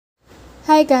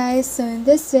Hi guys, so in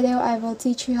this video I will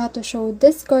teach you how to show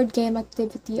Discord game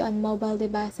activity on mobile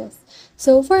devices.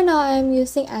 So for now I am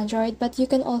using Android, but you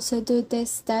can also do this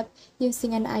step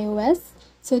using an iOS.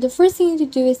 So the first thing you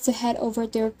need to do is to head over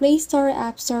to your Play Store,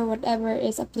 App Store, whatever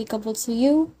is applicable to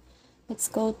you. Let's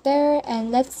go there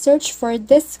and let's search for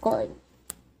Discord.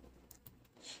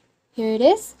 Here it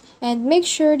is, and make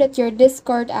sure that your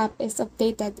Discord app is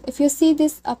updated. If you see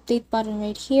this update button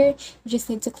right here, you just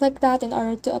need to click that in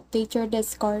order to update your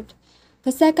Discord.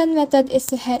 The second method is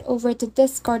to head over to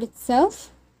Discord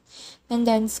itself and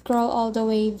then scroll all the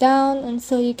way down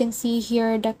until you can see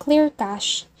here the clear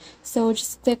cache. So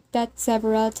just click that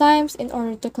several times in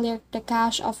order to clear the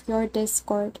cache of your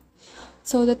Discord.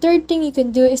 So the third thing you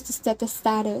can do is to set the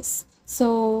status.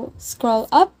 So scroll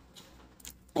up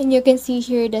and you can see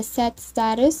here the set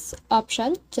status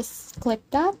option. Just click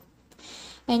that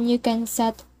and you can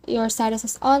set your status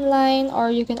as online, or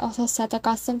you can also set a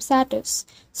custom status.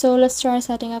 So let's try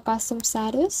setting a custom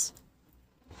status.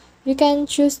 You can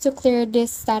choose to clear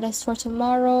this status for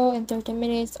tomorrow in 30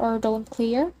 minutes or don't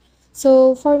clear.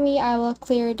 So for me, I will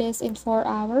clear this in 4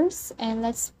 hours, and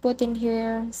let's put in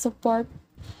here support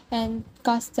and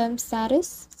custom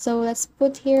status. So let's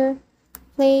put here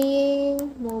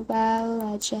playing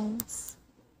Mobile Legends.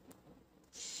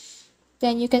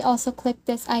 Then you can also click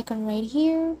this icon right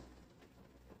here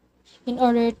in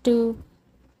order to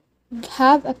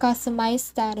have a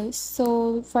customized status.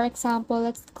 So for example,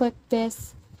 let's click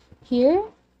this here.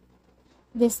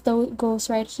 This goes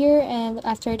right here, and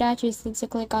after that you just need to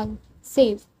click on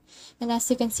save. And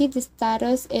as you can see, the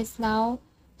status is now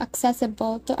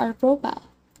accessible to our profile.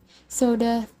 So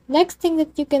the next thing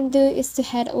that you can do is to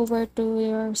head over to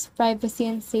your privacy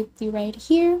and safety right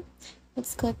here.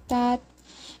 Let's click that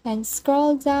and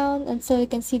scroll down until you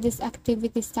can see this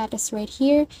activity status right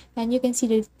here, and you can see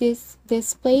that this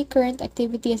display current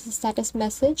activity as a status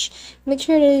message. Make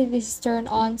sure that it is turned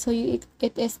on so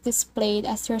it is displayed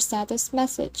as your status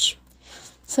message.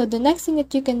 So the next thing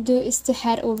that you can do is to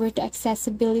head over to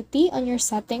accessibility on your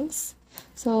settings.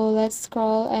 So let's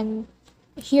scroll, and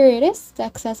here it is, the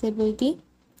accessibility.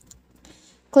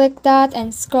 Click that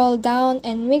and scroll down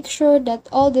and make sure that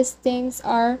all these things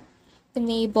are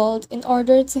enabled in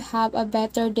order to have a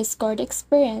better Discord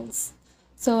experience.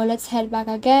 So let's head back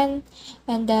again,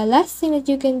 and the last thing that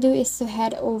you can do is to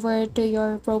head over to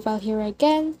your profile here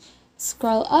again,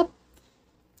 scroll up,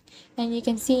 and you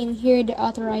can see in here the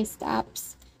authorized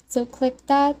apps. So click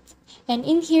that, and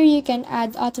in here you can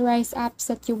add authorized apps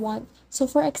that you want. So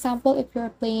for example, if you're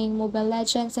playing Mobile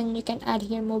Legends, and you can add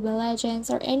here Mobile Legends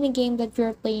or any game that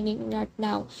you're playing right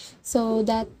now, so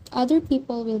that other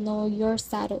people will know your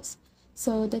status.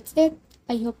 So that's it.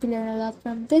 I hope you learned a lot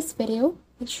from this video.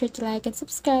 Make sure to like and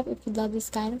subscribe if you love this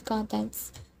kind of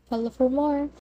contents. Follow for more.